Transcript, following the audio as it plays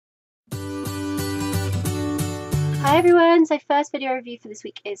Hi everyone, so first video review for this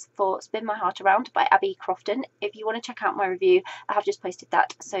week is for Spin My Heart Around by Abby Crofton. If you want to check out my review, I have just posted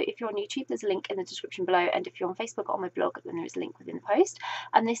that. So if you're on YouTube, there's a link in the description below, and if you're on Facebook or on my blog, then there is a link within the post.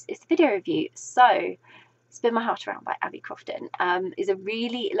 And this is the video review. So Spin My Heart Around by Abby Crofton is a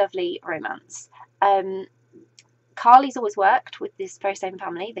really lovely romance. Carly's always worked with this very same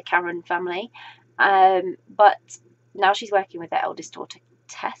family, the Karen family, but now she's working with their eldest daughter,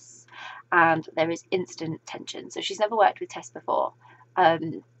 Tess, and there is instant tension. So she's never worked with Tess before.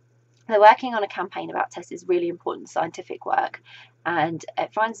 They're working on a campaign about Tess's really important scientific work, and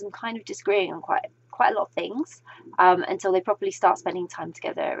it finds them kind of disagreeing on quite a lot of things until they properly start spending time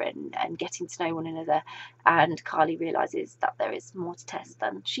together and getting to know one another, and Carly realises that there is more to Tess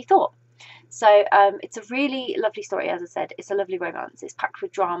than she thought. So it's a really lovely story. As I said, it's a lovely romance. It's packed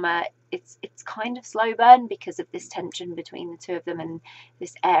with drama. It's kind of slow burn because of this tension between the two of them and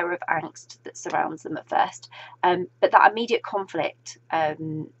this air of angst that surrounds them at first. But that immediate conflict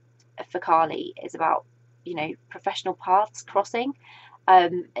for Carly is about, professional paths crossing.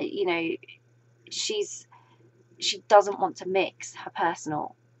 She doesn't want to mix her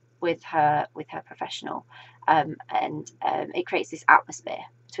personal with her professional, and it creates this atmosphere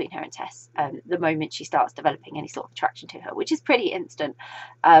between her and Tess the moment she starts developing any sort of attraction to her, which is pretty instant,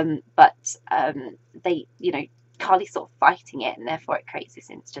 but Carly's sort of fighting it, and therefore it creates this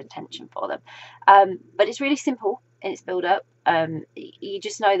instant tension for them. But it's really simple in its build up. You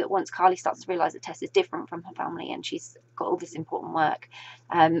just know that once Carly starts to realise that Tess is different from her family and she's got all this important work,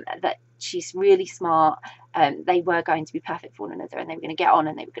 that she's really smart, they were going to be perfect for one another, and they were going to get on,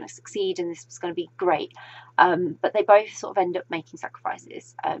 and they were going to succeed, and this was going to be great. But they both sort of end up making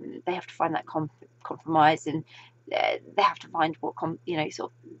sacrifices. They have to find that compromise, and they have to find what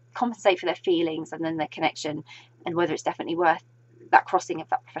sort of compensate for their feelings and then their connection, and whether it's definitely worth that crossing of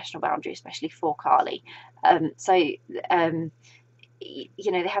that professional boundary, especially for Carly. They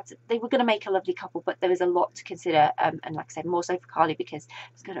were going to make a lovely couple, but there was a lot to consider, and like I said, more so for Carly because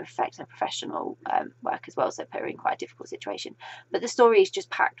it's going to affect her professional work as well, so put her in quite a difficult situation. But the story is just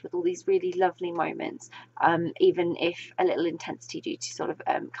packed with all these really lovely moments, even if a little intensity due to sort of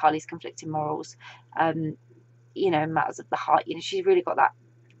Carly's conflicting morals, matters of the heart. She's really got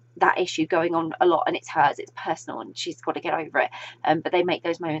that issue going on a lot, and it's hers, it's personal, and she's got to get over it, but they make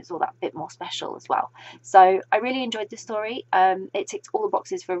those moments all that bit more special as well. So I really enjoyed the story. It ticked all the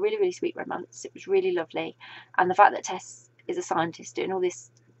boxes for a really, really sweet romance. It was really lovely, and the fact that Tess is a scientist doing all this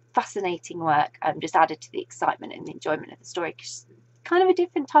fascinating work just added to the excitement and the enjoyment of the story, because she's kind of a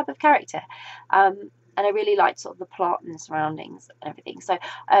different type of character. And I really liked sort of the plot and the surroundings and everything. So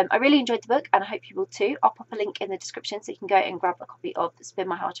I really enjoyed the book, and I hope you will too. I'll pop a link in the description so you can go and grab a copy of Spin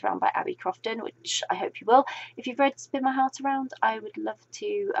My Heart Around by Abby Crofton, which I hope you will. If you've read Spin My Heart Around, I would love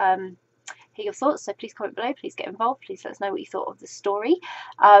to hear your thoughts. So please comment below, please get involved, please let us know what you thought of the story.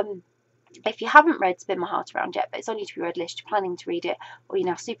 If you haven't read Spin My Heart Around yet, but it's on your to-be-read list, you're planning to read it, or you're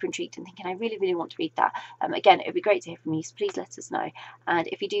now super intrigued and thinking, I really, really want to read that, again, it would be great to hear from you, so please let us know. And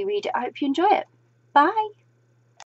if you do read it, I hope you enjoy it. Bye!